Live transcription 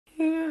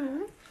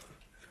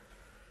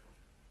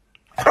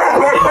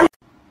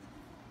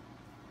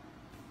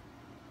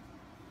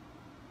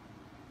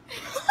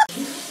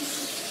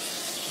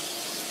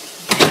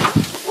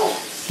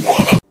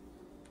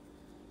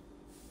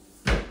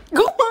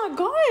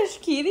gosh,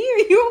 Kitty, are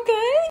you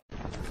okay?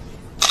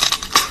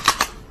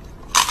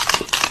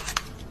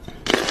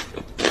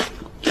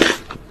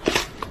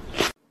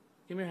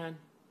 Give me your hand.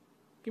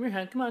 Give me your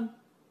hand. Come on.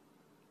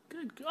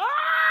 Good. Ah!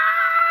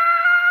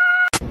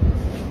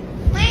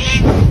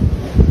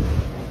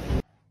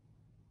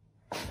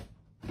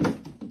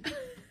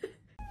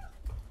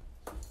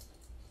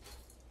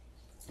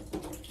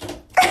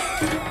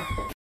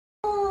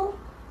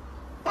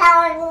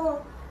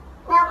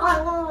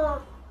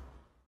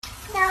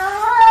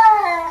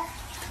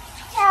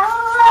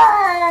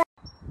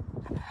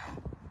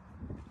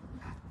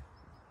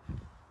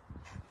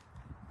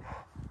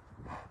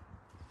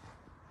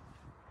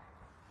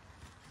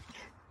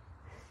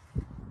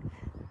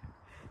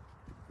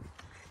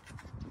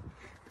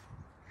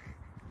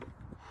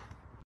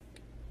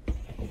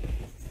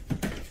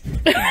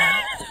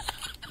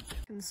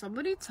 Can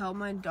somebody tell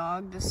my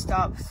dog to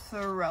stop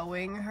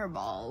throwing her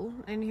ball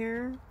in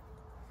here?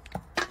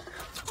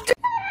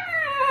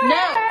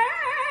 No!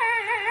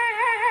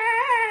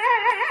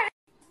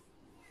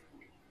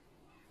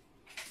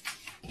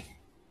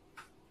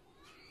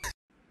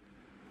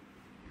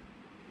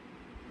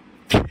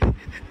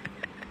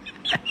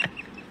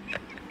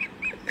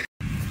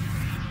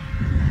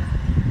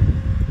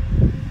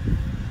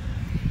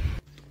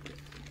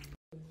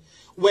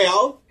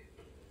 Well,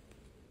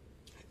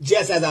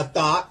 just as I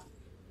thought,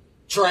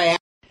 trash.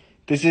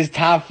 This is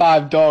top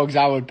 5 dogs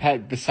I would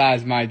pet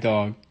besides my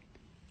dog.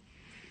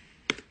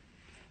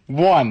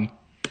 1.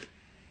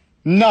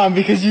 None,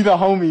 because you the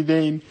homie,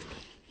 Dane.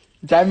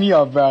 Dab me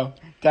up, bro.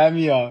 Dab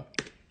me up.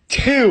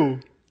 2.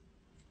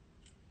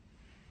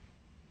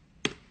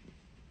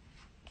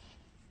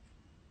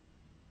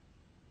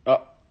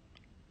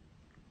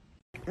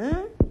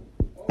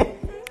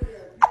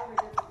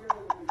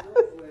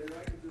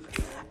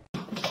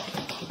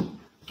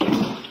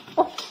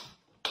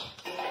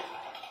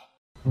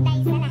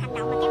 Đây sẽ là hành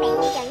động mà các bạn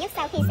mong chờ nhất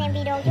sau khi xem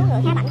video chú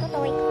ngựa khá bảnh của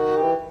tôi.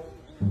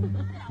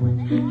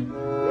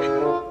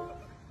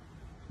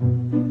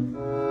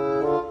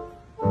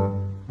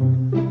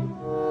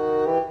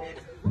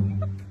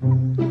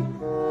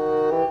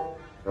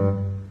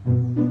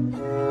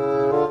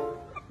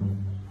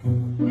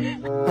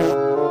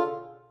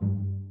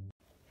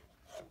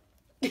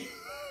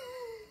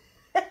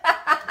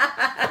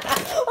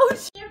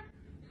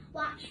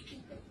 Watch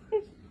people.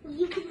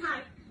 You can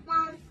hide.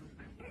 Mom.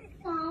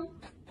 Mom.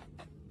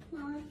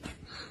 Mom.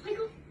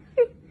 Michael.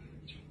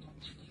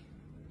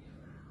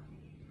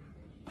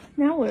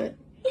 Now what?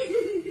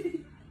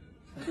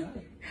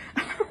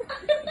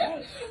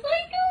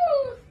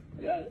 Michael.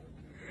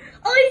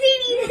 Oh, he's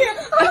eating.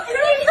 Oh,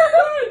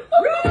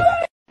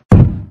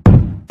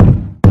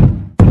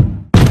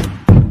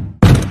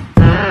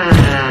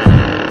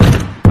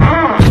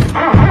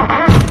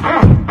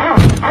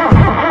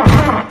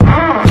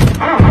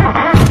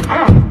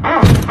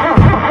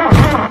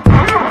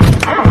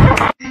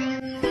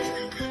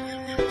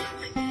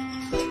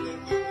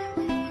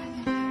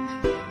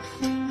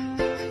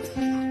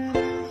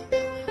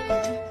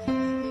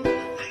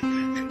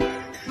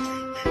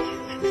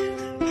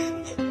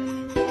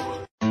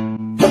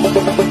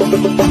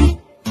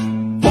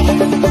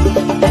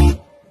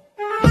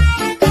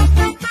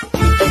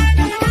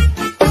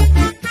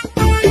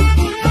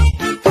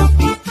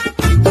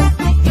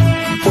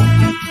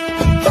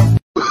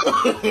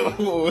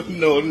 Oh,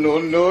 no, no,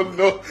 no,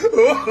 no.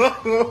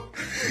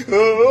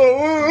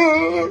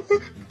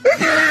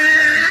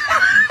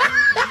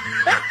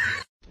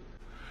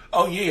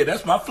 Oh yeah,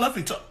 that's my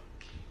fluffy toy.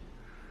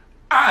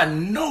 I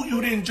know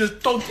you didn't just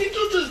throw. Did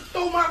you just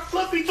throw my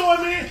fluffy toy,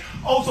 man?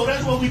 Oh, so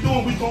that's what we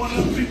doing. We throwing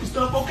other people's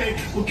stuff. Okay,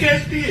 well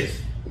catch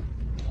this.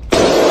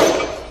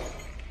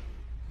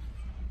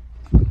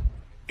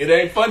 It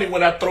ain't funny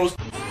when I throw.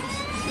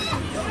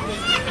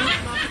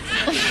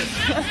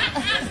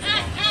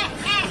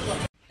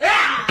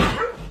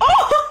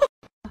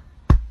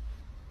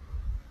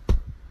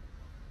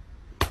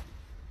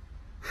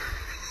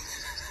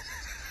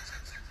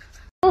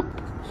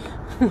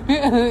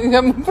 Я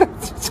ему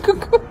практически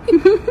какой.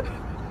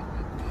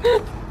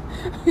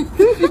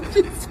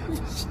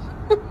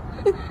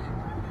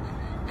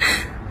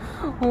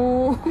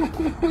 О,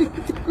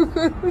 такой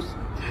хороший.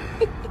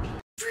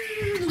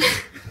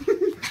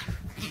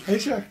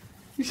 Isha,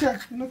 Isha,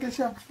 look at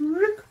Isha.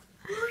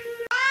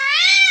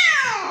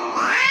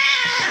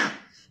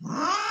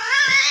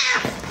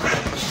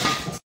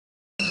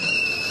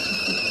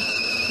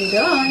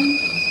 Perón,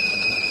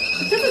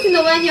 ¿estás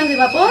haciendo baños de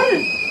vapor?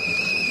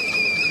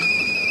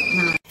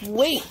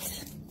 Wait.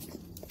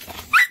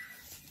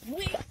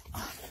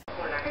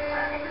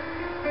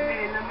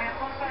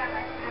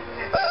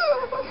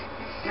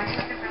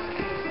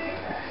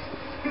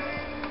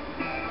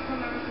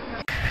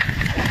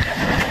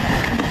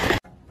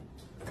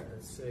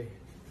 Let's see.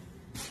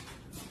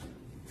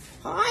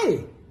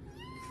 Hi.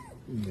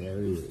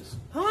 There he is.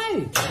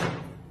 Hi.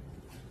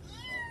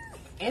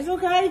 It's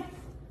okay.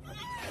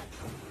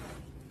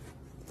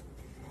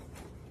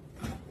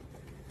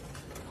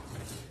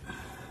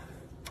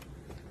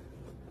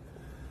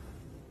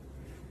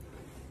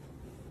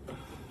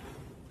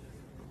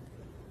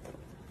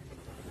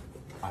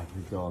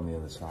 could go on the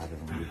other side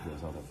and leave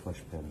those other push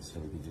pins so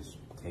we could just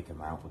take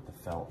them out with the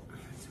felt.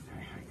 It's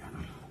okay, I got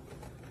them.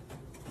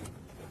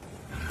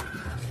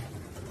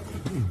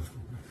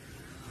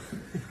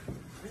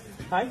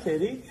 Hi,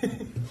 kitty.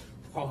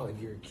 Oh,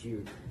 you're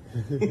cute.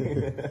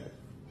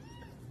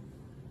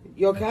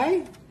 You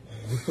okay?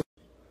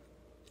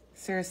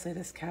 Seriously,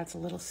 this cat's a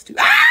little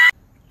stupid.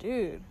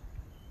 Dude,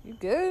 you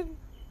good?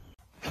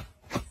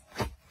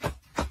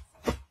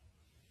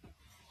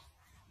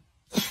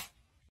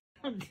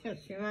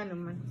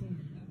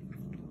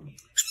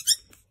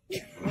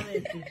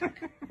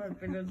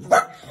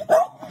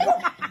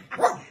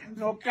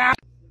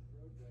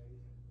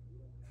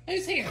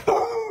 Who's here?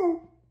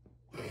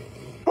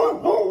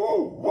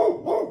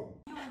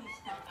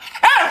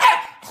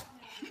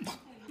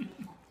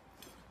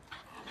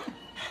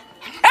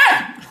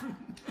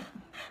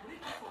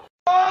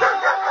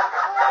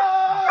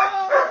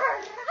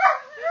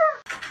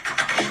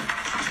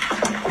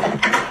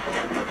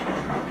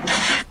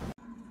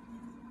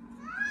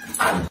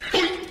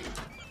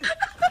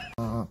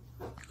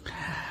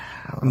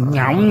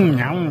 Yum,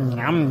 yum,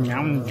 yum,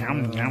 yum,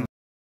 yum, yum.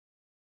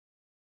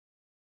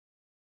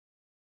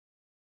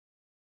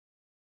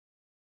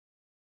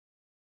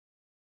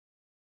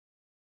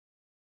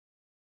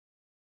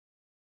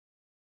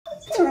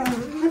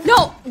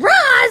 No,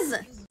 Roz!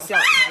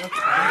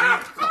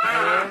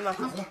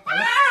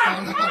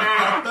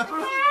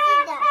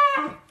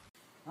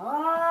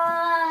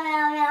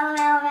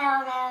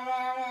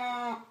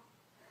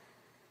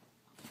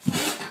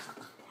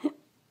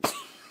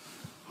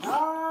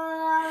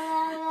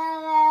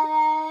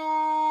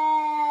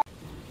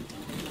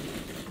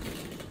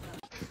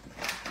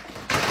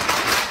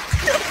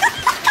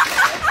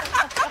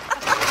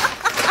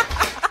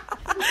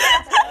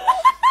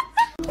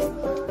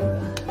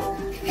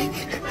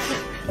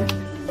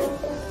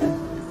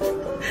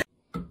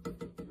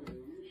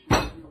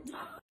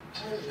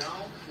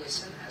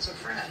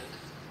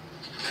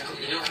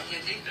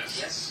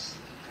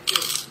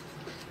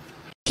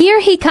 Here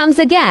he comes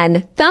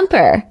again,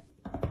 Thumper.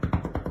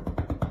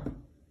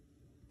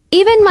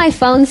 Even my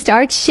phone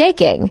starts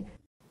shaking.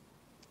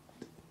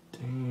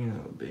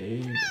 Damn,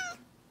 babe.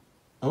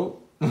 Oh.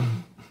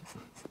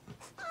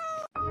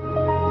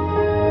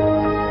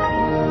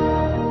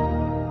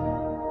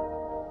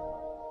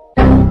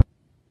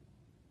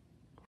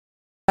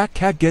 That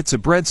cat gets a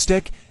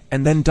breadstick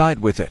and then died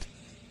with it.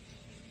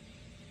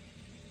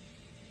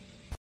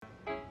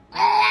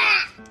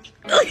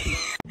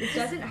 It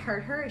doesn't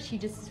hurt her, she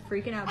just is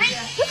freaking out.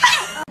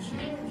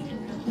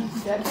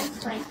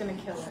 Debbie's Frank's gonna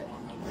kill it.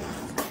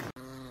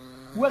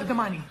 Where's the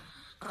money?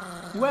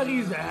 Where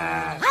is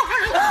that?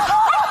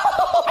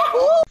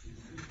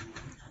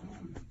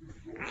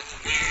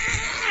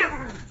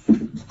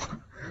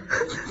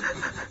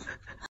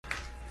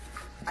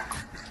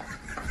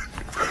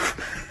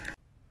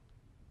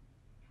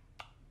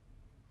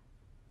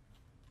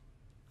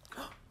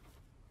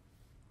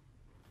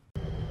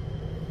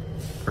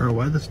 Bro,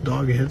 why this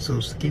dog head so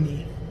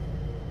skinny?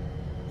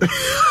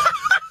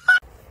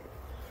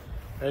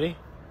 Ready?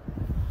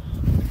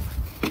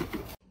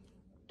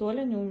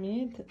 Толя не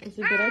умеет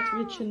забирать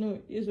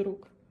ветчину из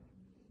рук.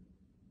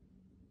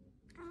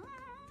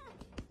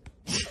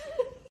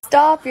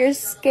 Stop, you're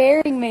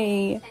scaring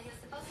me.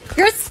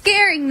 You're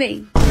scaring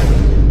me.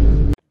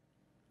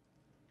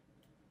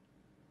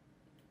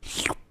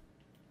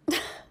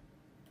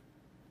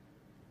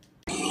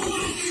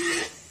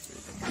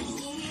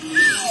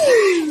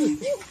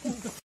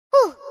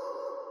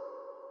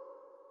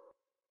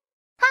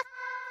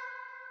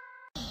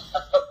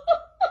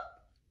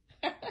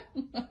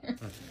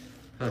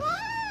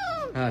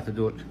 هات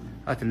دول،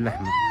 هات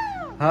اللحمة،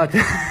 هات.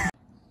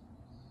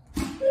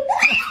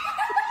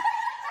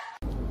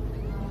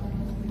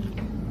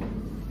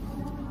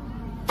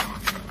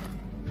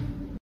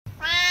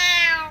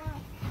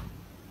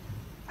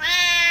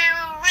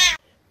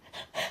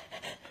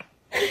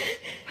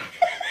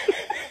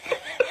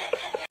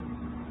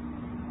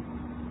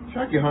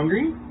 Shark, you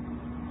hungry?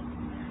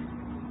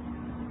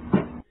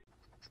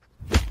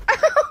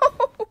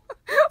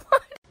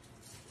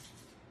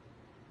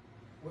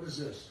 What is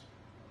this?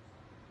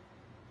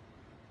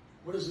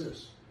 What is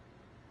this?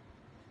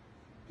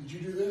 Did you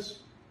do this?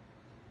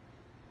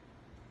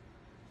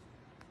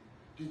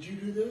 Did you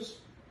do this?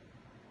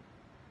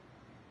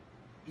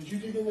 Did you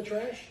dig in the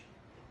trash?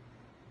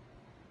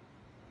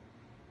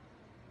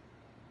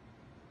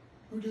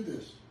 Who did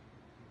this?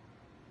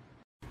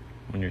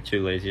 When you're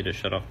too lazy to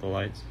shut off the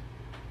lights.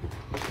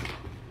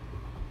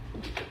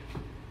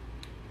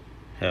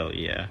 Hell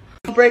yeah.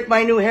 Don't break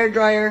my new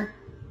hairdryer.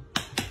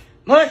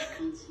 Mush!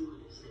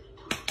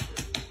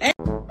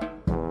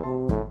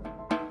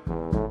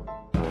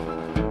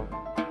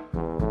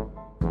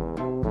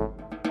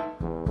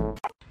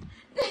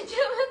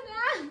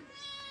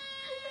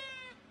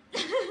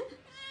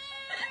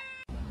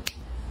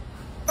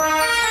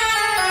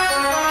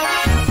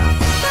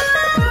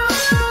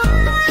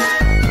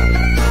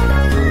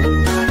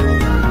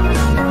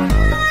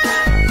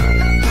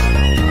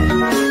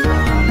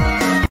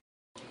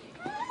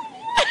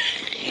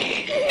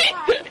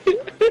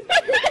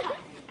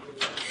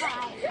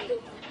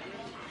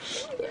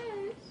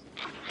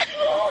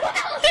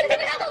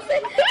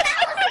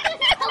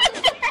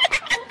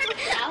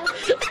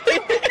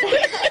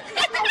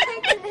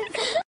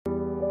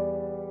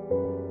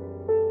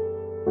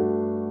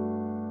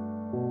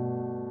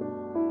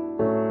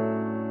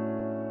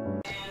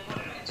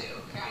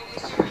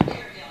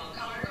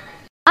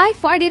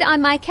 farted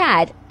on my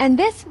cat, and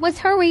this was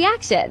her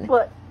reaction.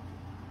 What?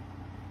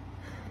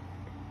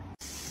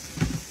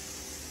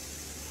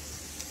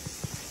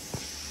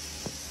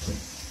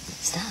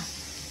 Stop.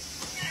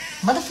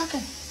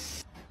 Motherfucker.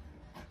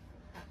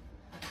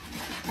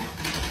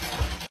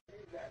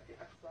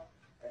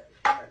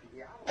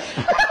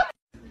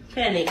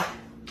 Penny,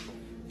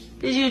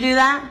 did you do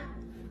that?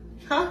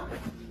 Huh?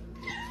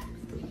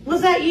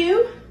 Was that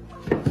you?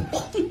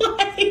 Oh my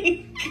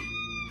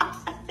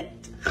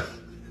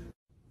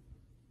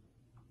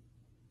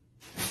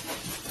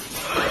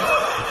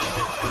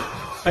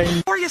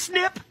God. Are you,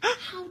 Snip?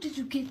 How did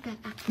you get that?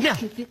 No.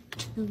 Give it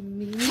to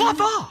me.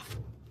 Fluff off!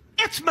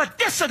 It's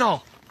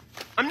medicinal!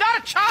 I'm not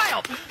a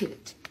child! Get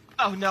it.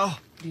 Oh no.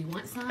 Do you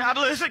want some? I'm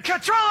losing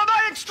control of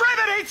my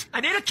extremities!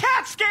 I need a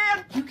CAT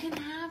scan! You can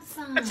have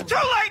some. It's too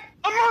late!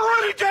 I'm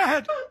already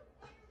dead!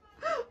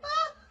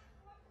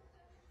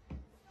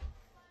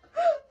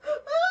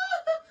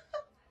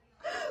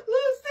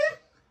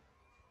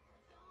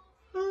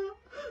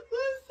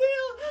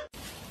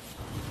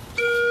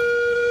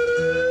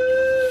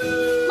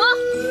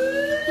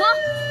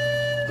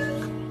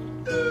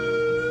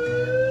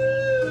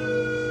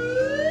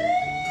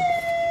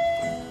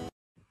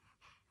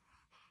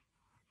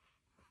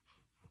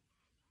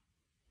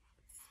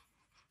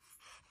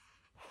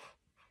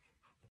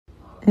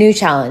 New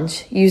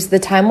challenge. Use the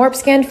time warp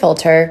scan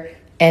filter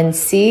and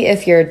see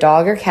if your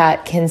dog or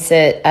cat can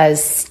sit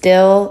as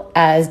still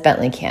as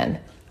Bentley can.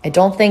 I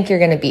don't think you're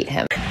gonna beat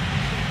him.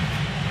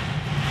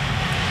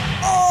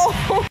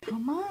 Oh!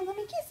 Come on, let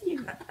me kiss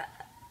you.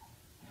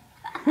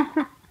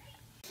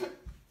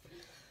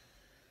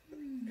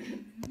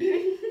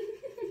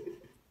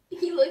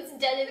 He looks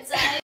dead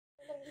inside.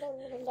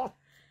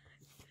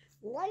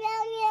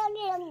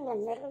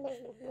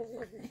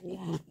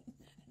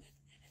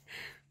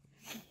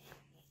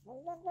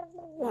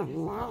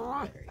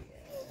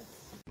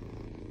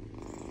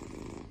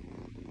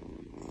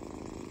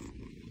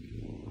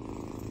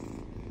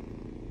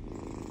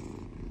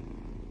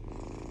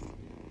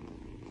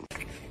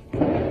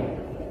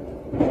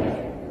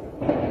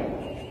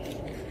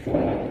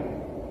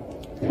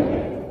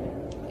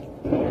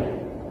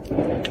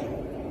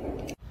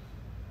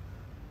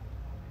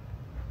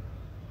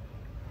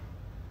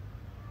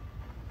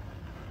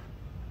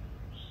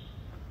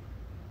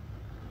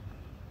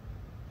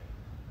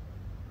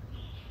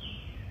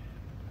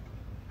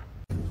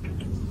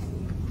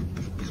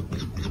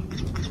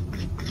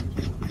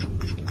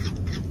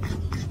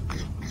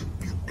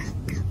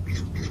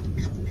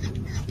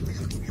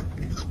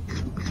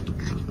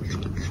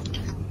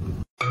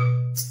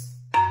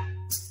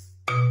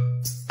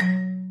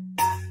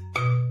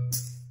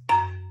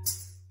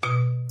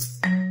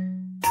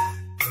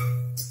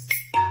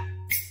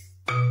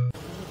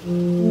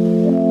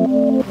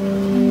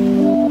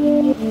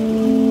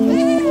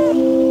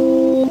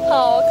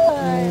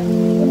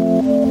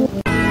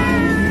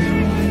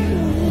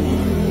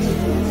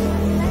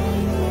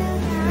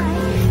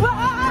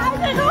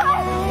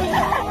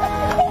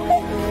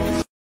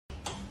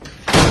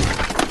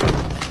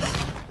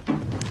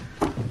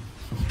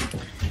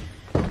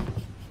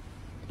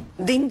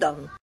 Ding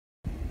dong.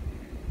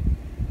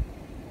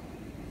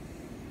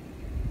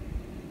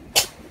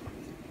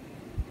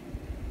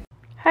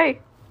 Hey.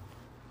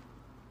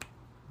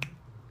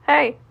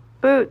 Hey,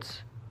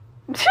 Boots.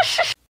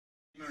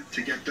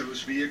 To get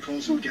those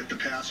vehicles and get the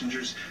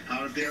passengers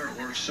out of there,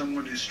 or if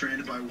someone is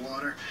stranded by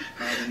water,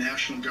 the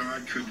National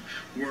Guard could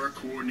work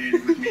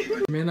coordinated with me.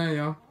 But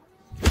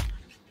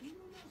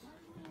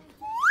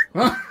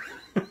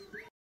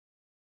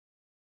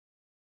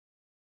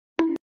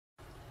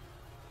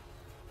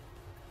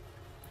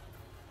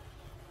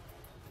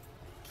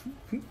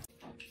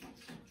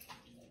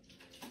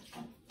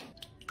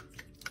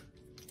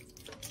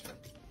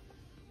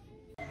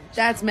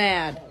That's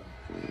mad.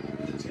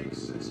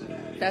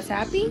 That's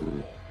happy?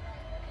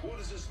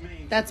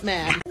 That's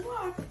mad.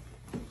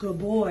 Good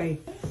boy.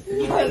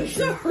 I'm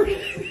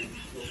sorry.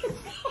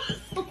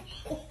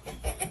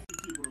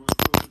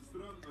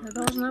 Я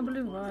должна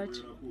блевать.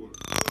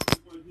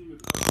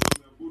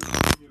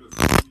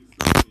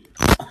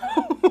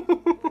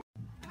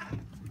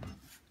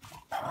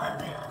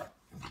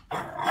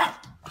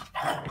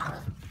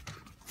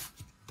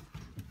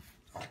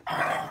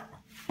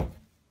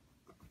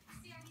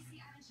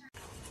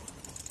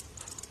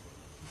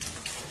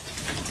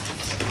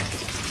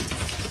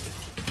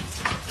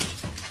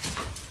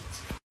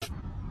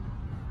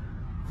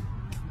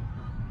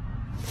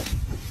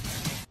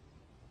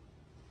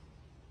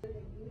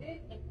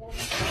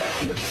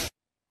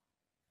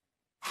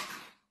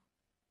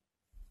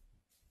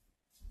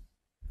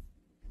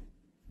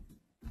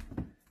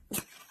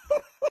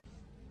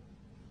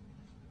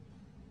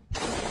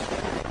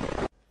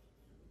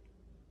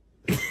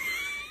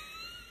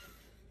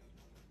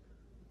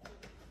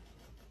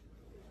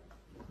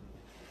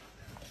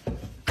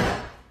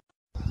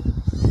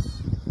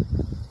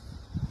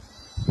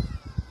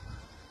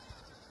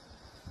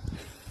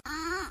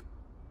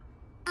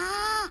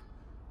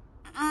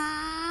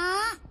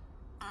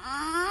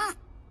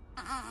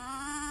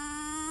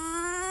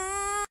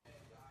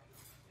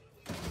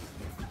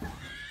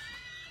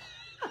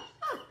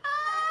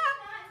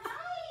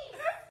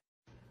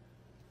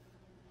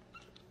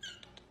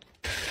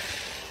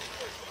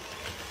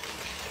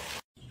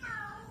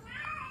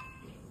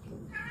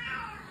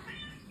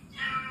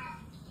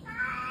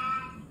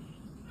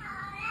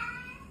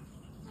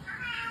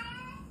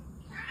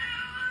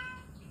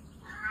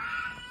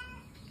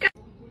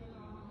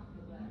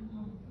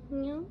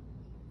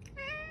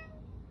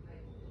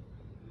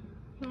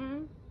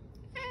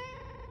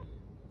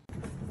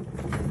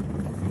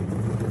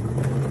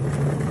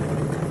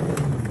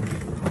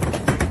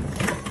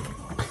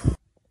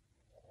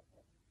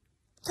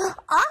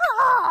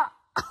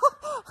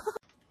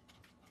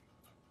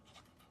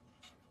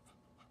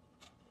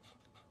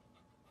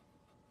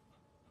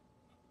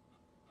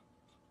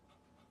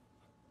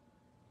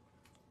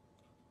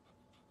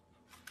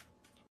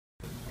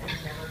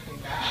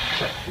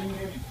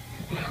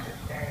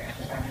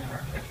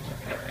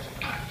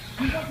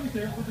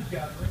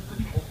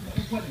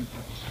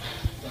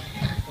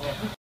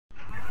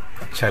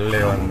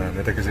 Chale, banda,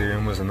 neta que sí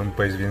vivimos en un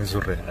país bien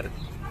surreal.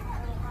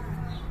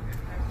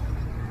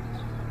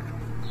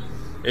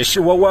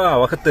 Chihuahua,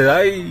 bájate de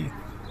ahí.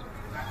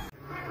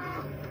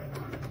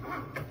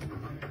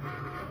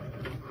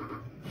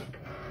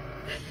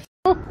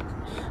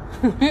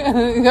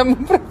 Llamo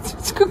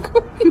Francisco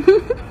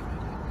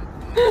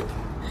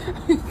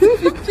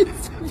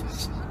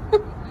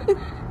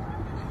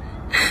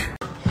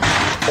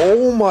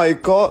Oh my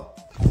god.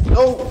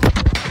 Oh.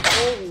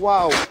 Oh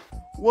wow.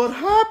 What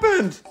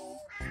happened?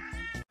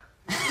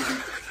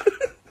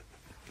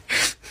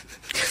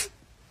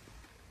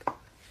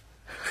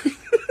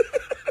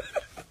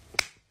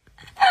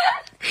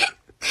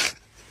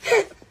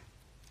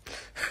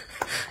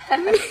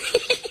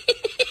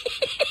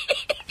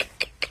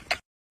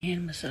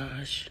 Hand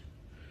massage.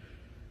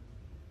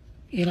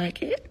 You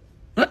like it?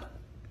 What?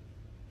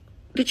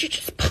 Did you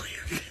just pull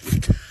your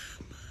fist up?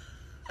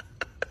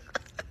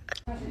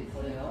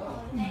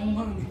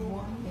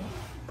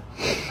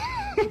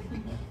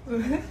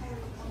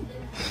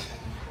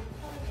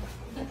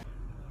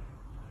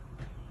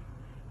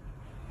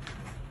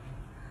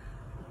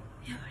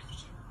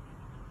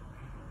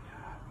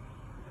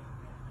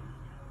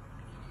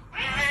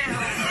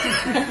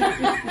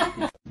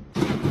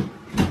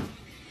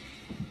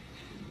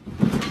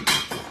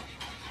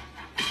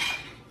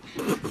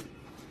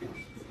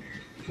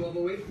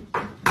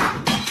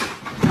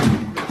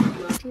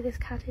 See this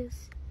cat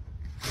is.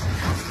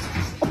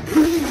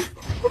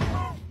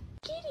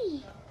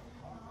 Kitty!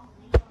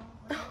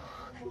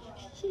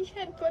 He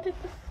had butted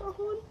the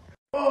phone.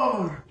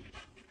 Oh,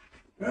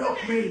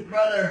 help me,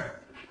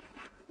 brother.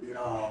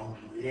 Long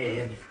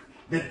live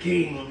the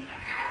king.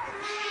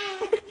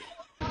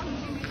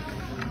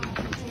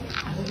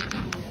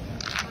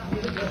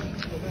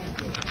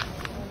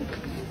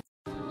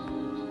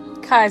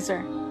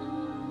 Kaiser.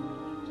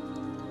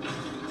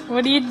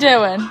 What are you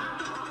doing?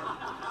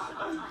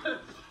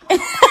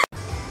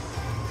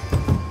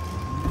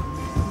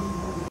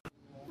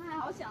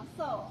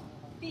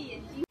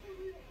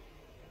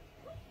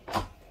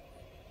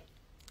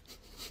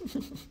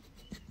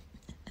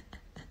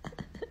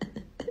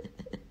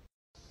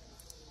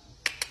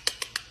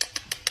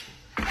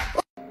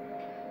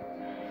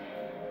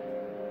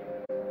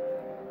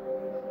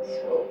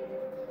 So,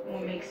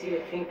 what makes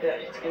you think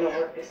that it's gonna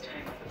work this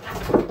time?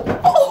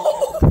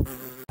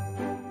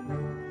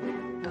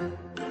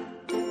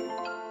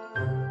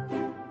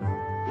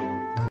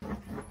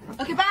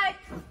 Okay, bye.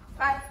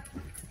 Bye.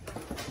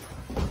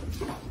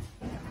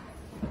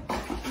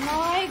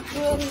 My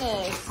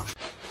goodness.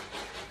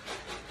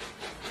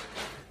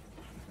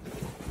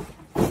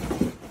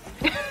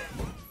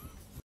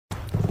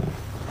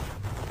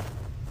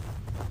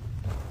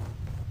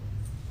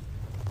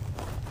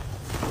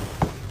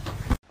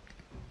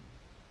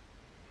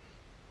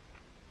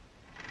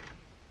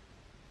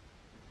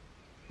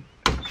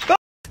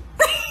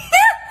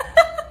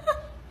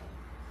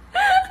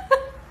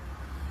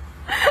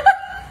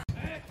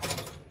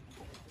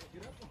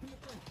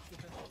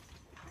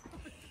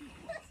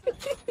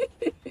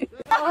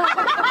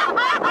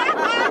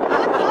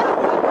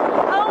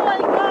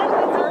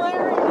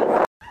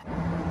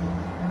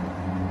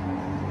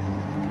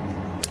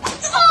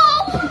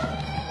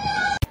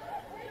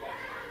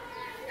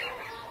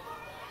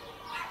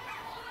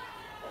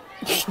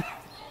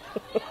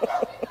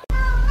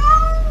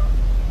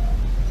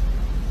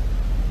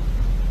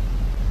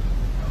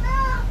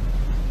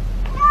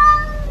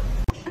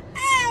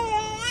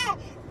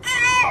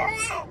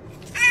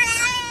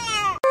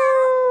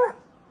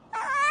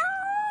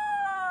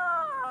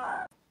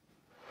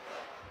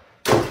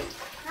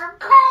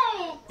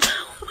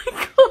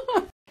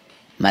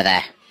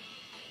 Mother.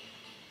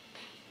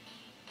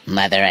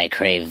 Mother, I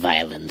crave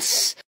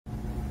violence.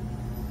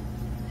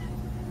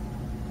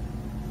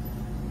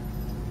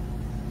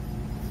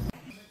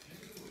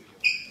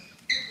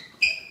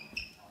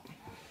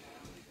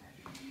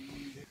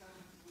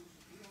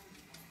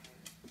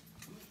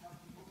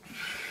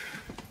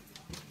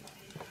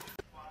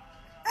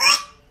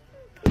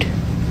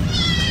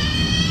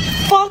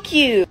 Fuck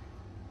you!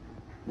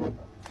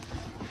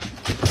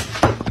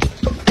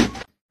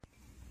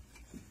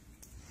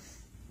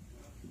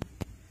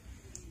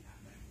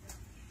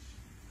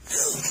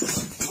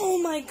 Oh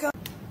my god.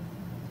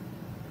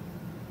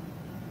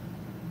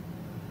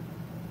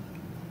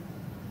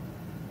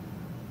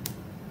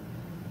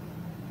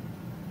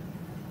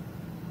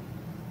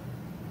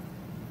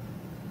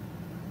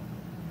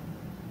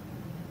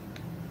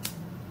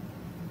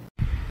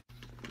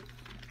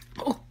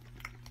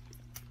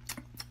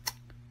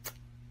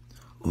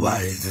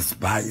 Why is it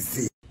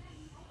spicy?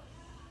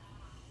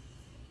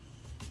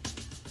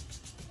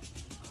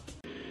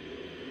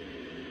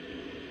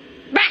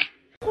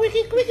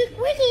 Quickie, quickie,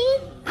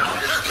 quickie!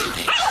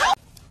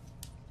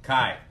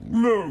 Kai.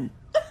 No.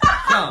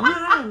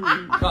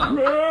 Come. Come.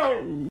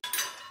 No.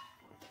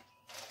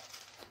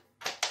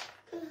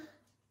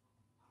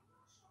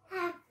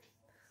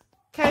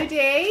 Okay.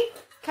 Cody?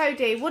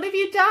 Cody, what have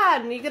you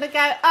done? You're gonna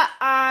go,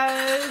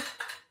 uh-oh.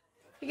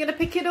 You're gonna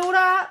pick it all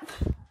up?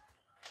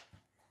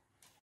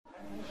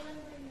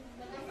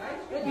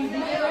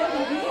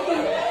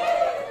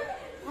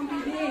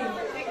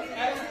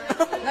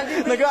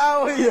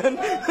 Nag-aaway yan.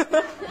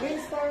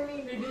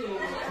 Brainstorming.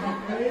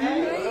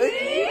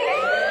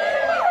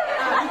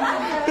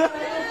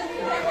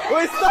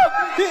 Wait, stop!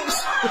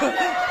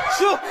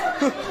 Shoo!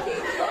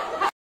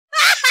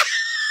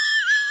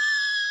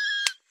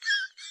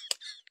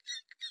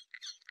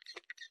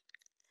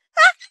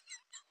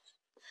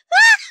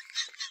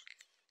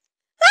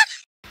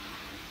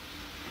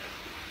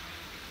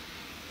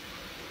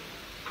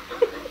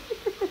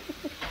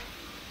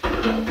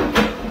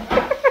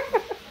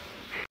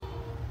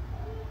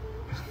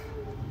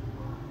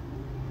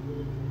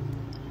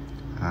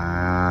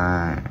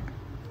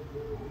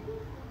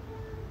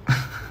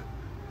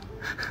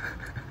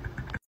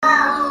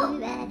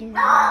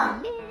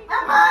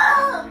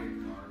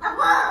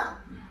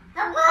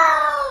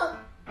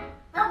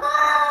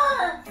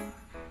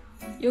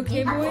 You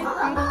okay, boy?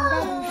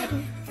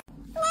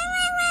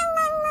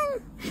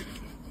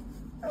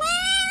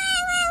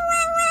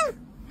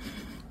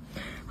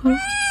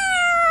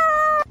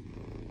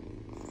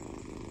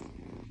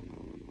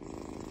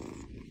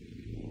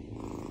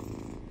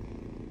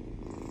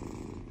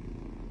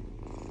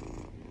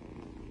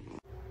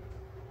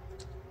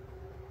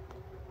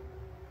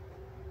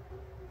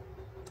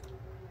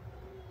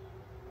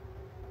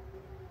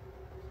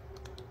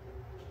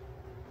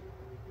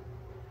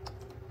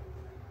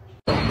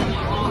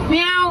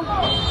 Meow.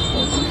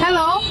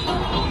 Hello.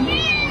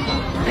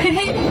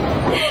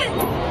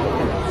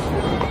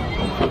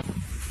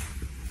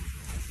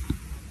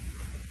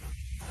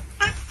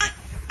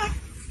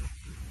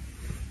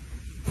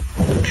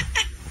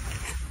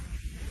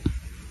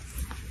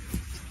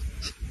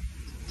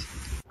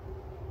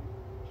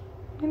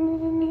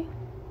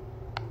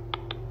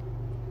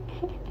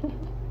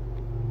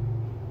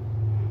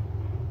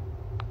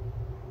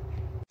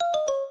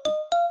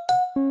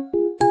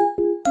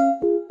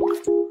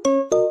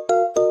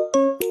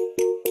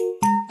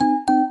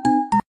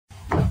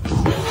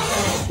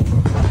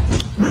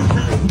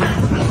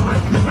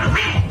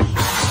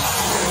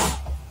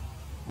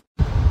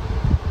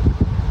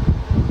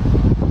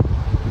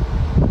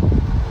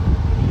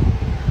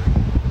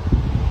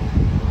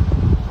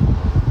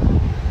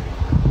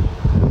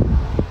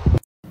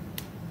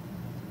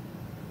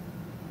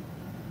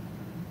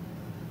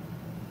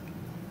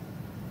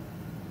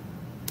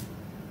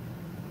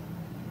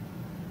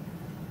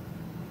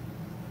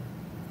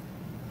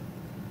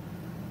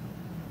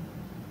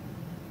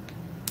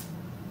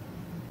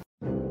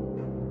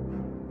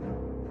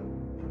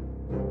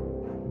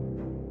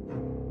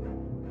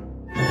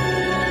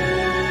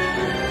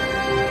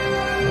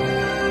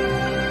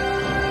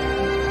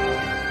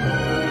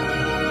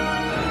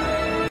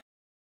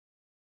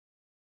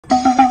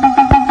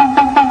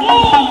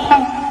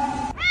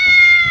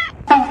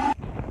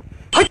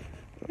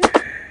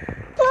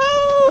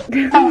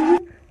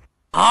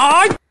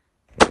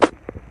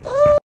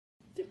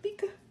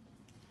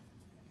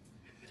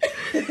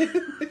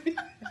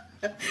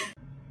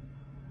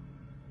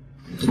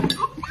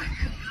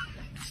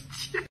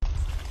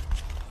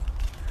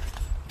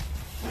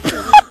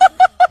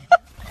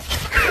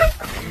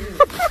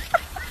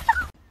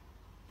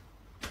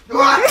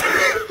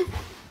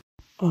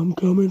 I'm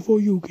coming for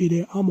you,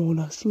 kitty. I'm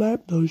gonna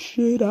slap the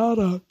shit out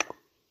of.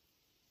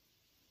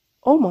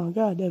 Oh my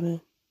god, that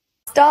man.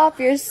 Stop,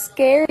 you're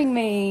scaring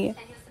me.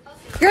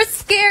 You're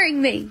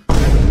scaring me.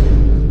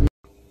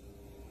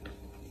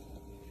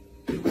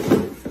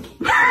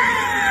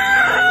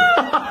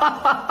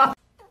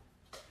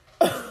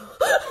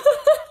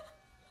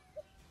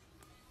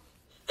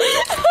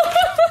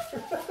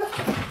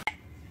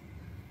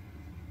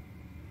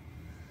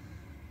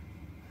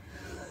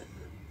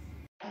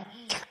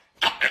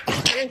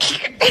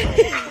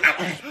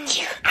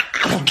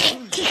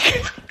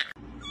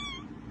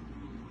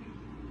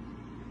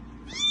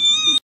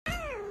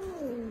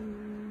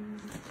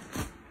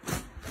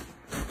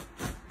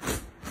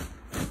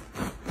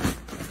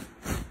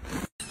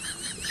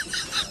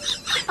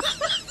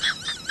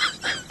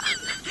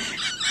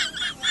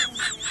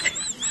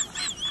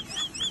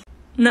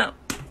 No.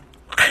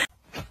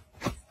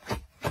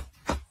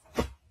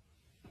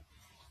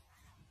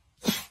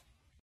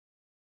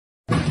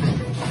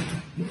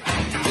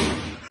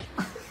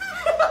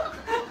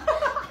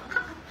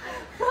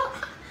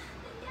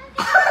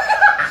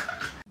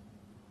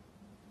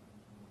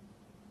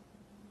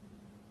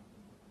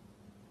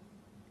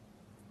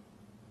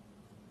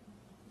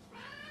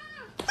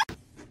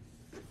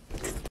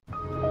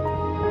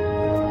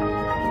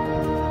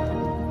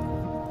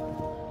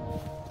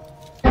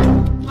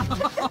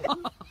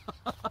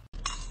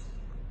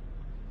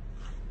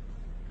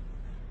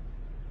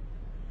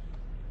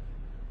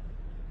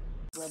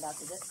 We're about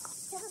to do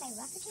silver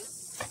rocketry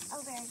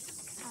over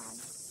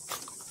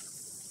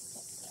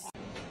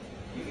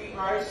You eat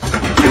rice?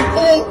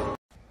 Oh.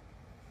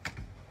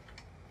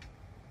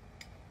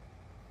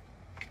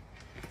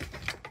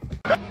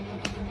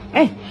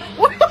 Hey.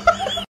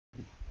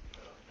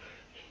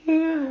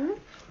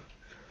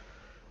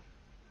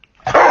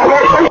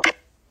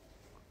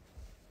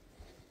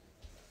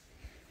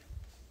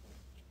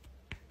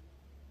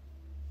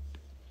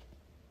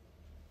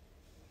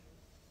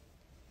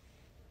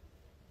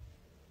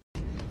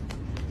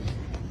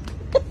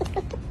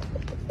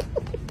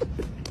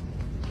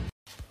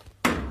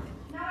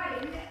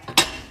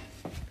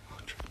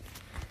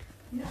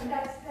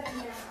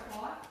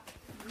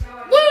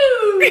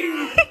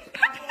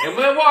 And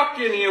we're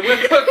walking here,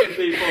 we're cooking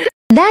people.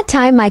 That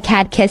time my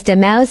cat kissed a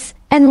mouse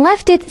and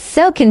left it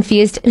so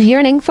confused,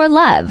 yearning for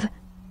love.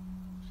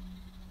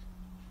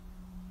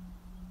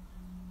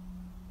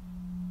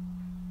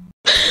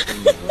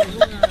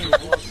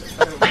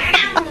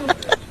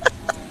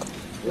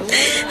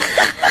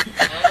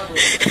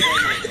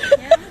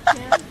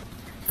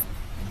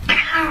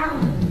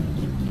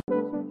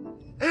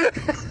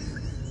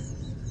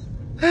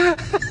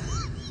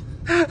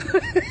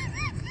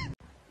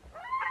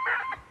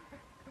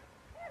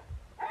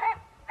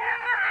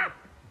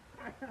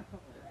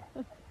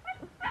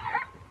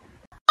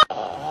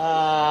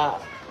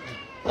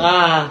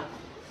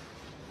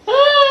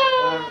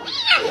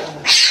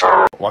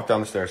 Walk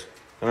down the stairs.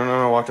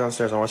 No, walk down the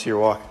stairs. I want to see your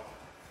walk.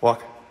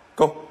 Walk.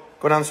 Go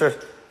down the stairs.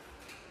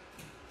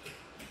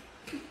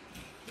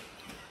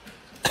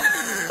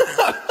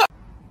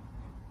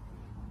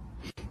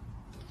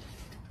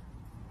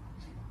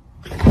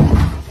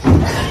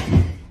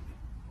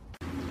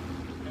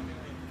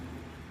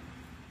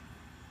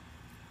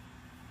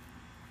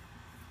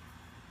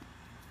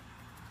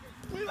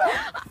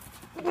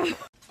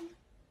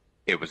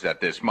 It was at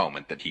this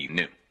moment that he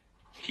knew.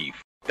 He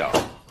f***ed up.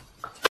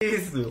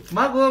 Isso,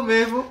 magoou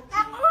mesmo.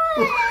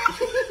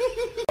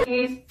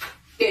 Ai,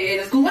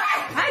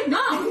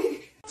 não!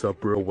 What's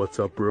up, bro? What's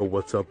up, bro?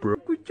 What's up, bro?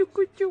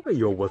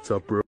 Yo, what's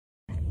up, bro?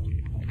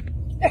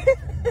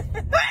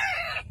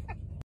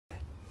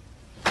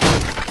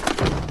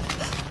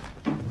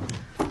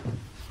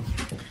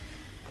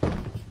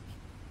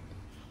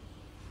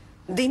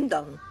 Ding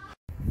dong.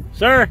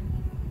 Sir!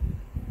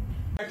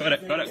 Got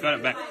it,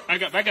 back.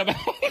 Back up.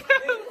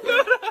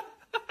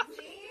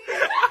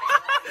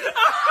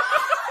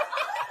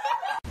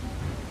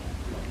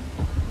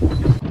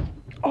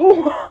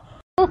 Oh!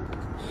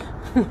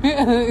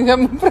 Я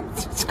ему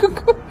практически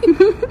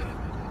говорю.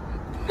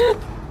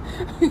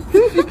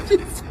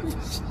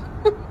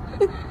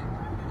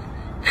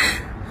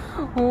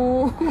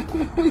 О,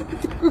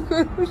 такой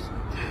хороший.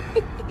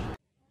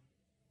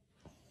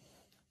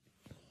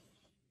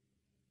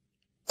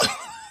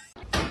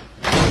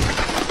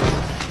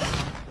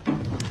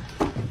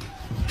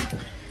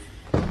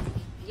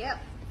 Yep,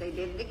 they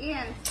did it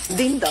again.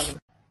 Ding dong.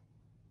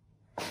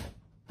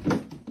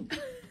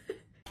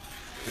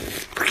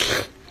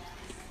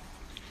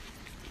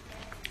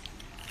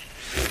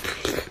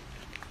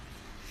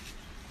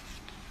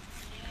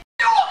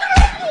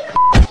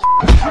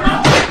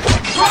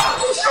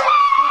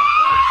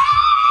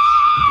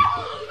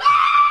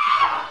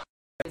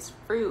 It's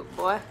fruit,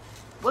 boy.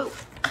 Whoa.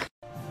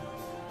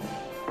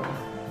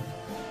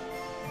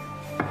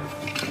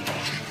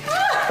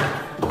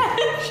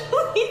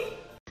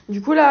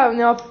 Du coup là, on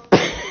est un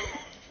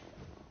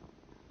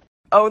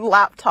Own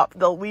laptop,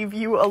 they'll leave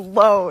you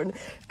alone.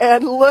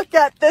 And look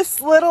at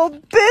this little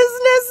businessman!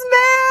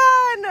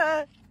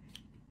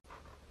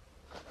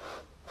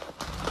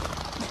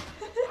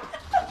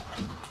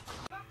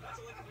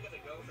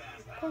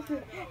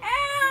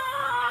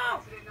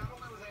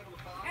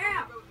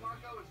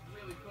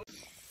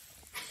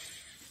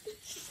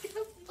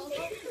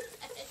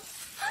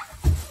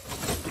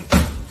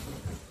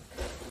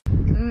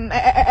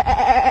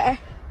 Meh.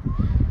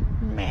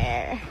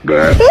 Meh.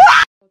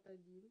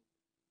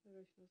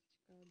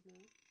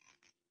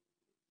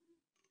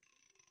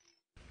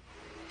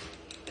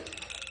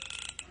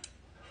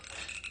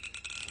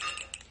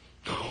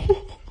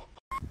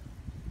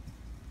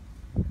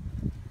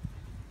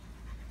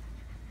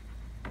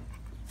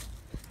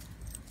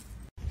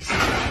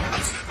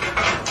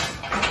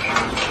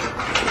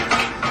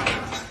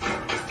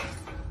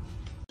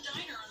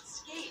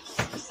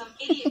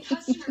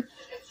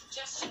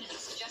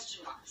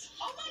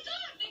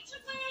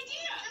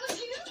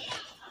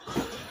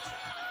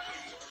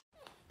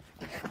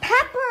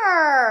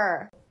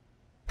 Pepper!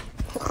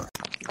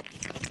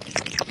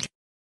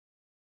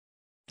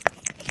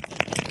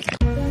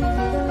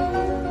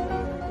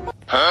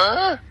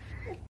 Huh?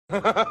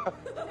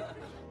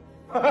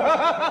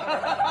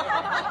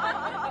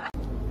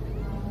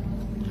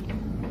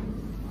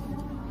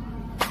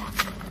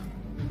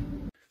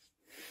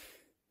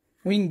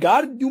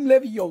 Wingardium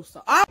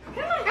Leviosa. Ah!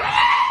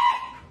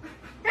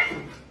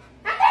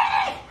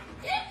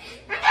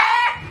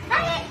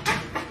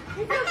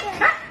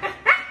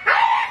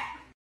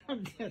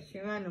 Dios,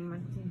 qué malo,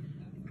 Martín.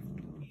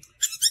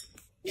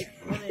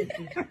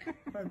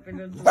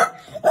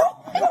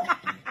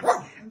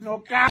 No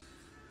cap.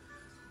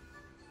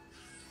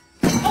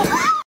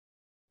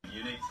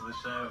 Unique to the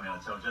show. We're going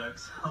to tell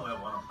jokes. I'll wear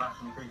one off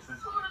fashion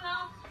pieces.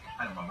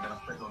 Hang on, I'm going to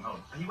put it on hold.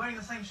 Are you wearing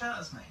the same shirt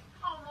as me?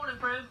 Oh, morning,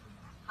 Bruce.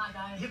 Hi,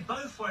 guys. You're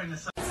both wearing the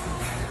same.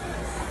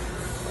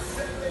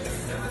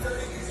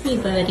 Hey,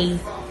 buddy.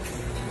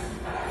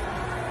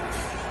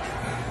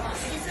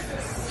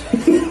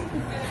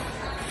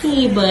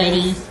 Hey,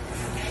 buddy.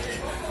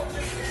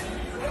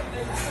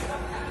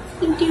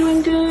 You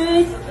doing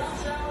good?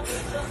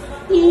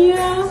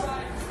 Yeah.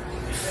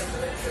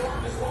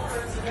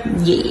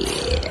 Yeah.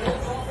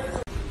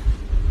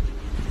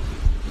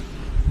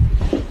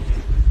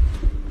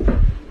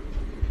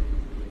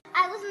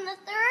 I was in the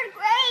 3rd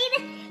grade.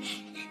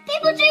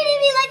 People treated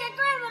me like a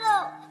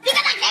criminal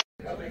because I can't.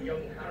 Coming,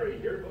 young Harry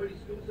here by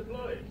school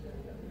supplies.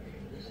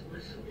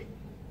 Listen.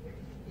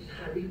 It's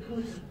Harry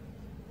Potter.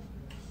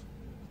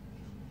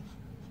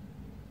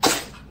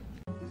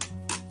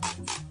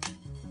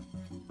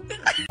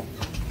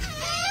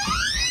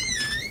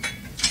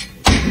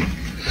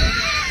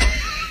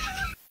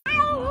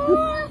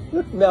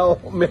 Me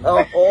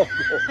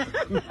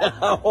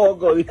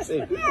ahogo, dice.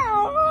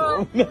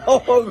 Me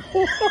ahogo.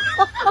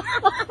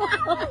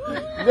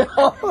 Me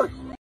ahogo.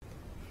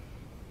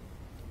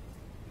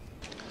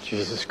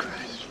 Jesus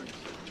Christ.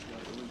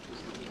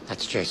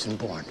 That's Jason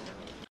Bourne.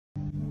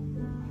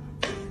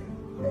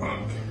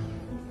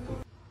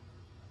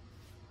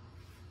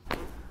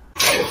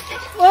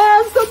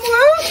 Well,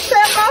 someone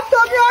step up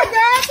from your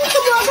dad.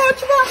 Someone go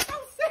to my house.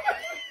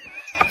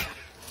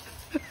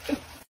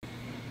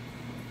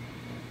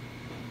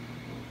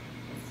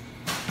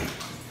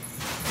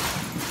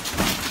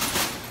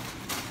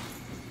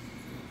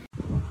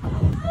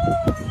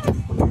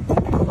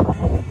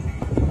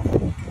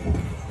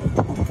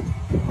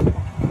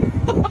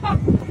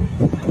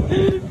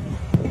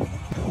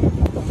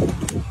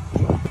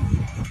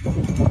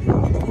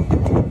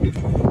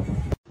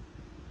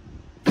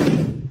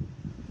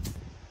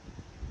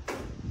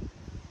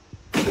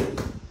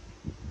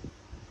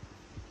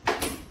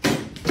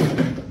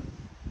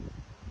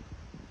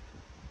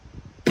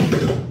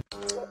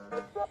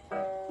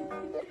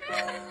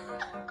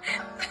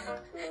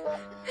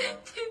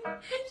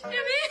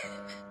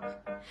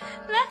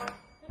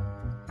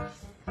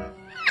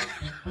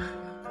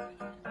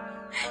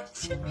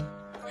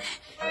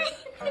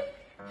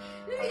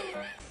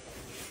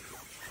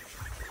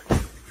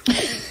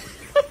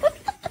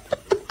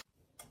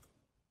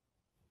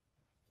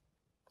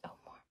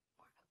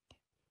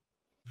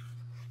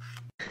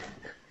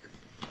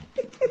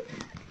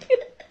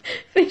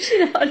 Fish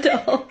it hot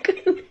dog.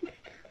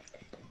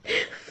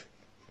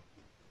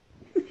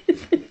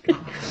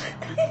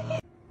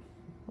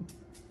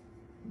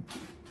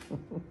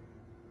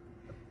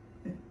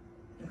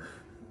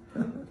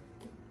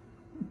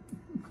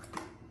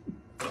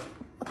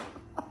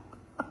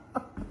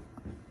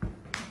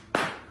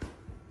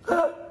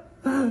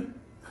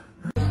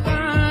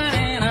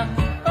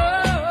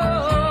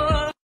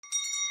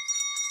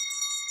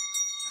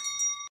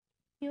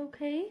 You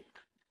okay?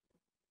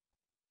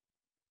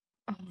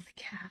 Oh, the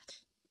cat.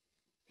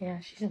 Yeah,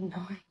 she's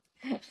annoying.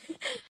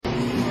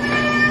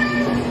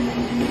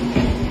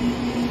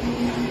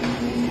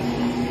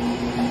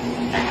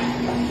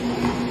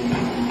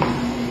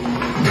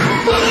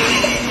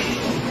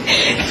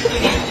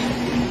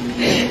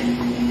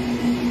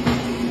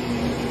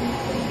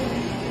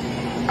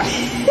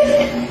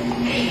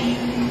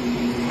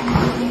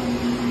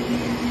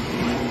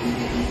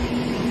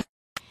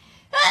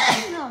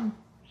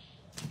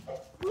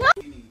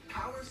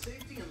 Power,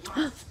 safety, and lots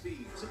of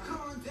speed. So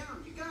come on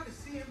down. You gotta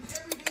see him.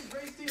 Everything's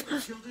raced here at the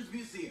Children's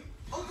Museum.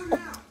 Open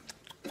now.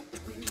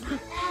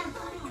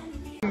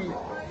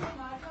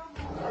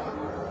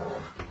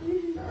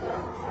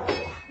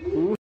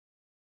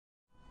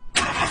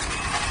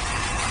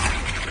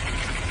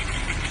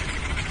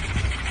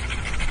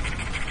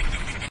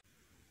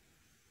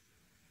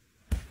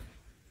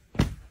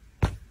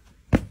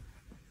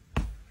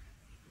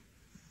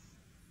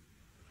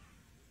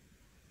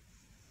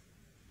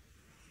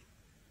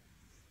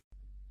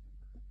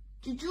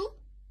 Juju，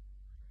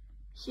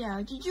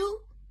 小猪猪，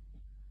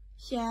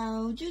小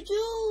猪猪。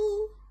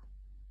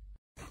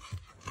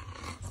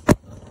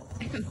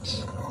这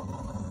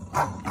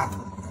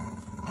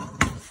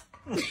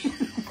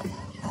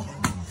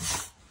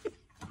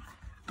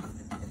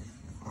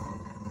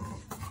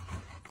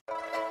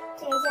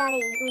是家里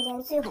目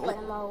前最火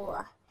的猫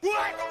窝，这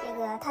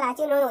个他俩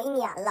竞争有1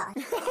年了。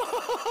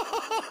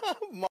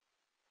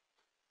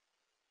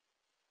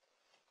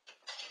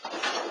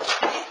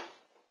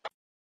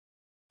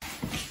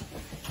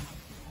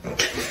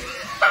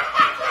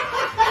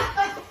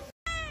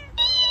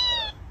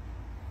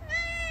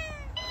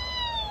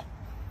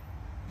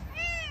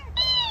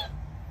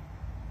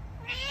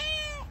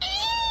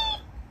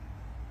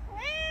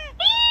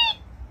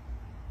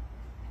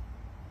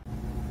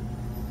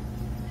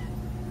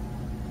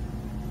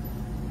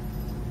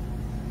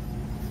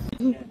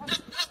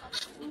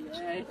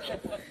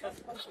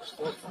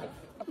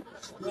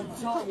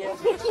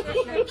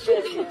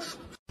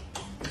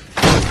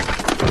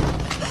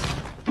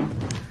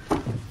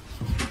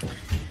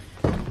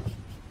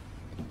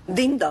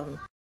叮当。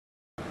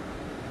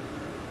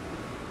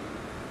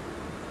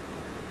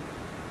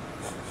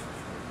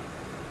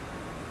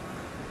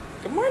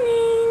Good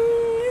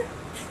morning.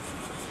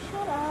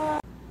 Shut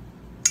up.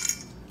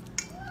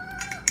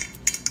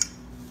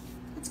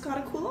 It's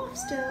gotta cool off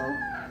still.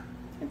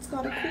 It's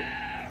gotta cool.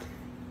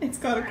 It's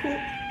gotta cool.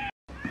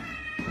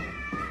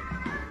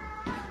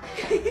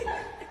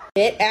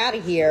 Get out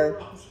of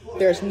here.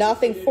 There's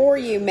nothing for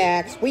you,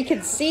 Max. We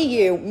can see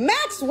you.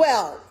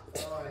 Maxwell!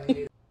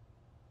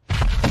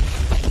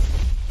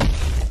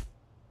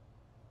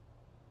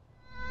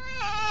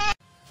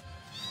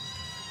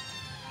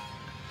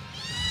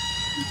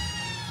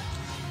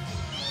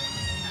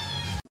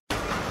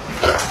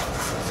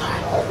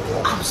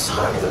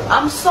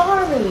 I'm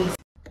sorry.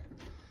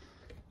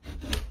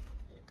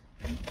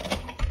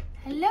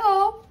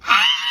 Hello?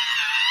 Ah!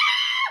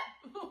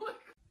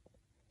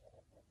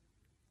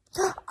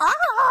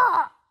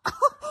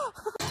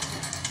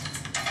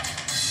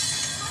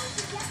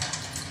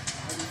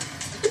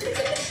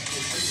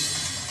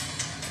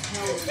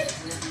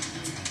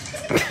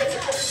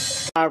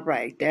 All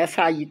right, that's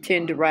how you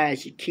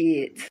tenderize your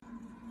kids.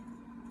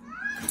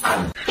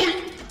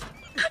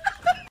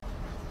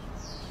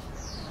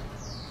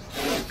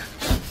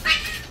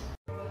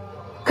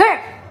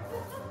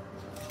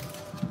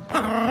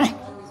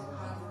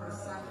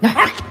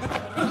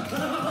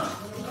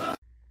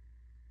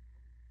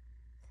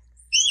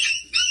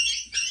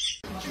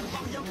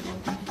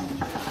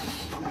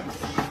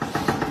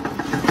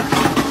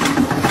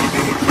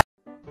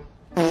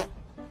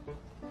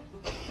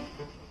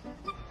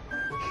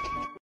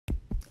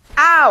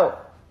 Ow!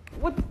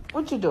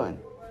 What you doing?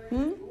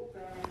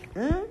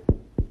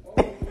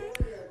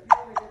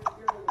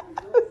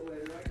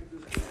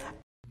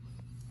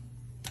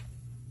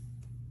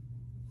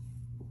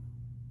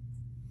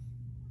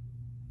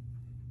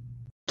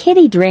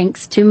 Kitty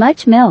drinks too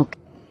much milk.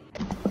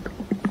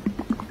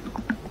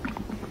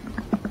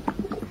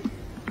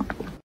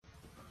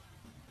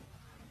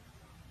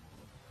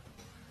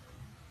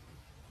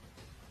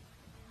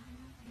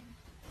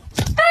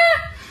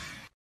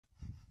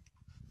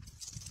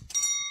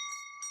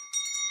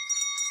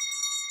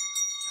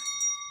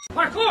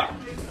 Parkour!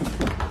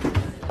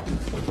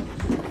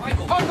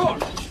 Parkour!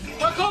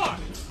 Parkour!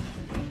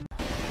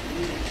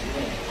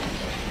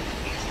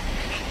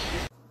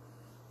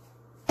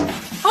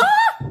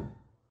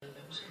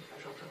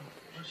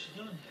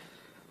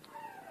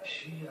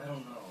 I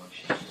don't know.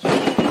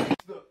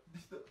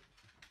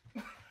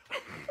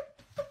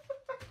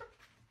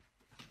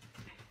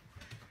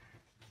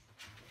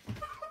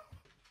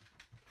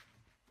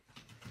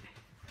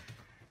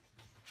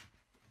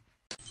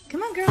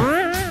 Come on, girl.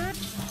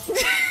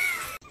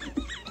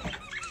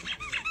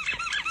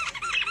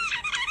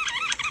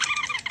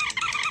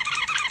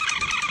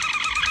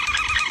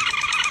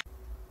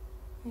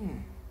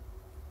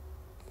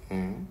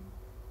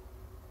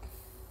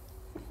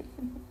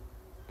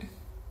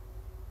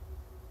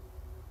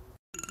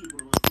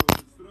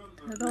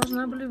 Я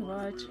должна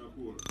блевать.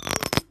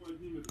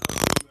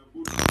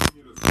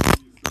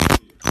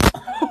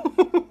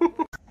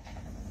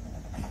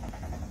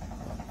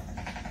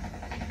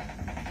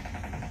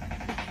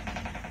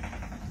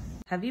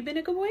 Have you been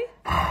a good boy?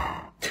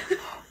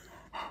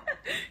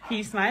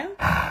 You smile?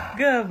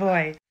 Good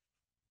boy.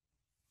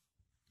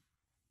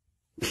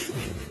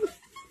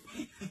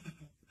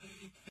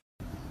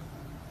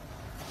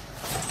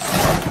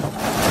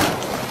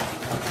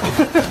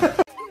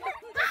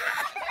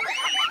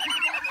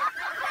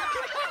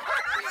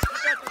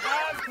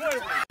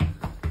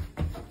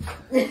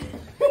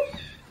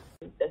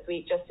 This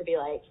week just to be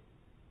like,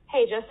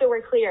 hey, just so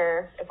we're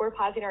clear, if we're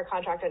pausing our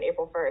contract on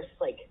April 1st,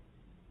 like,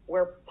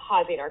 we're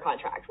pausing our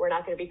contract. We're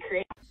not going to be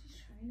creating.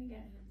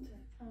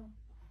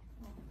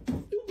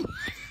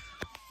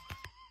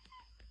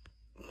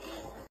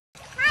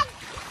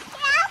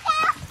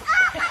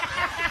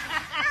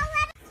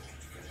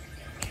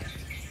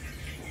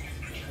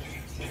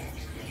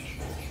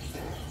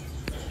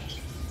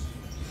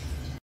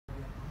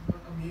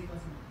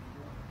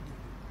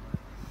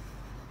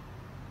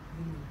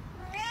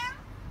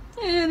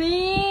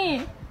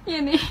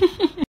 Ini.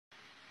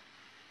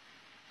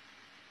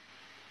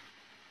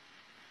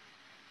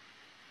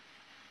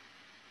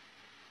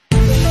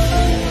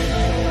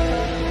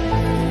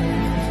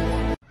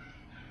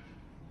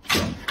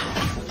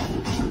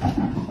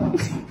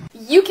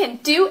 You can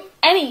do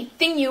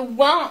anything you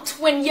want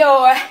when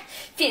you're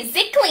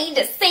physically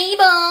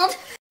disabled.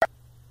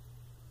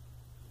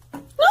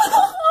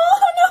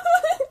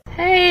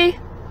 Hey.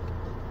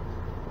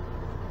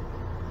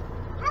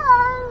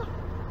 Hello.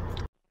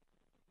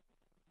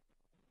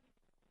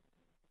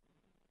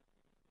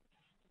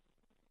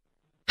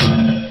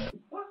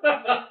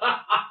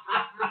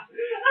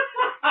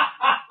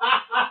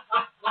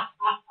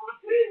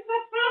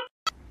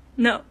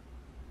 No.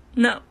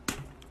 No.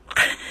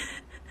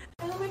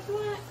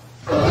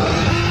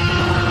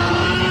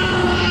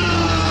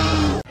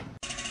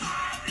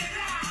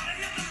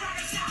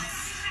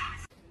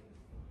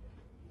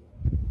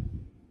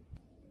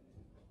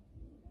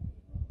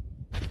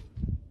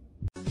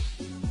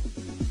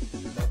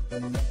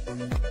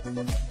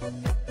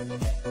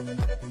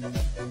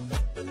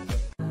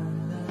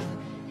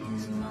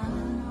 Is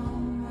mine.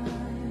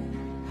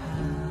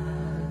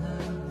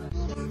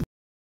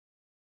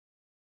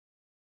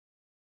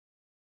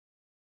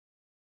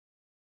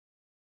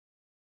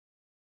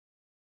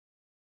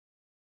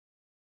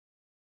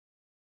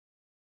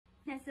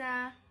 那是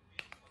啊。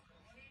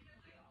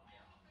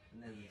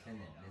那是真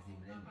的，那是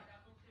真的。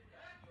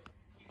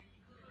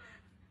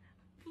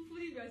夫妇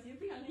的表情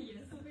非常的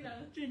严肃，非常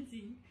的震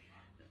惊。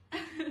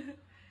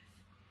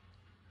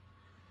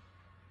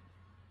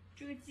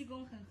这个技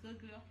工很合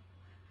格。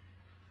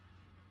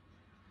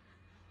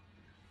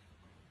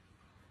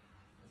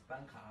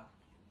办卡。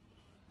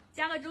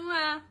加个钟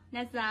啊，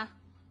奈斯啊！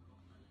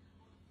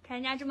看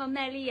人家这么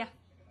卖力呀、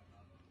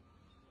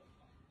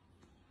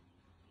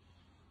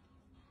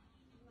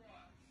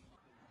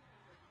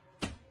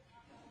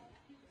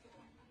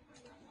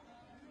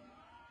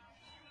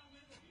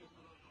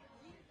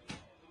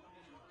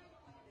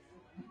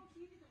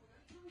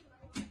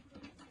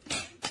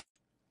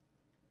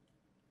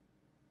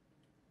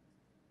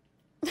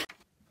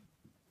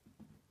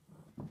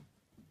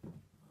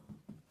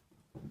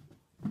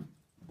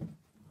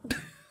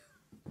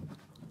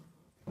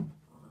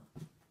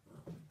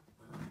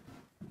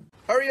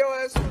Hurry your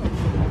ass up.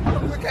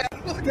 Look at him.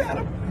 Look at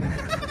him.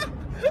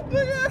 Look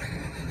at him.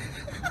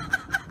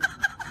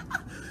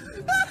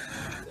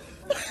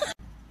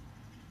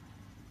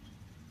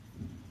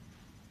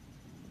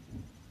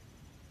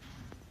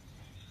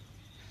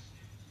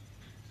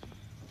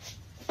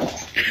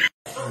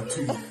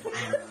 To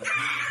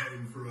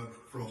home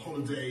for a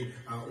holiday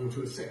or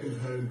to a second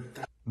home.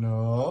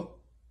 No.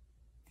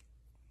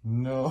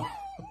 No.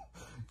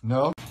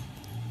 No.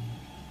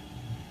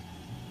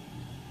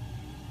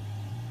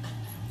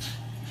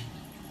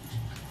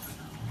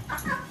 Ha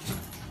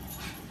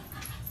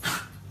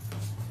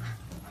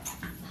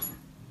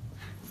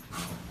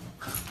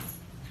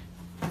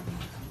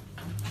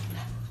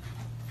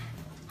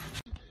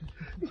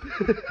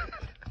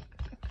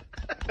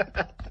ha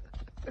ha.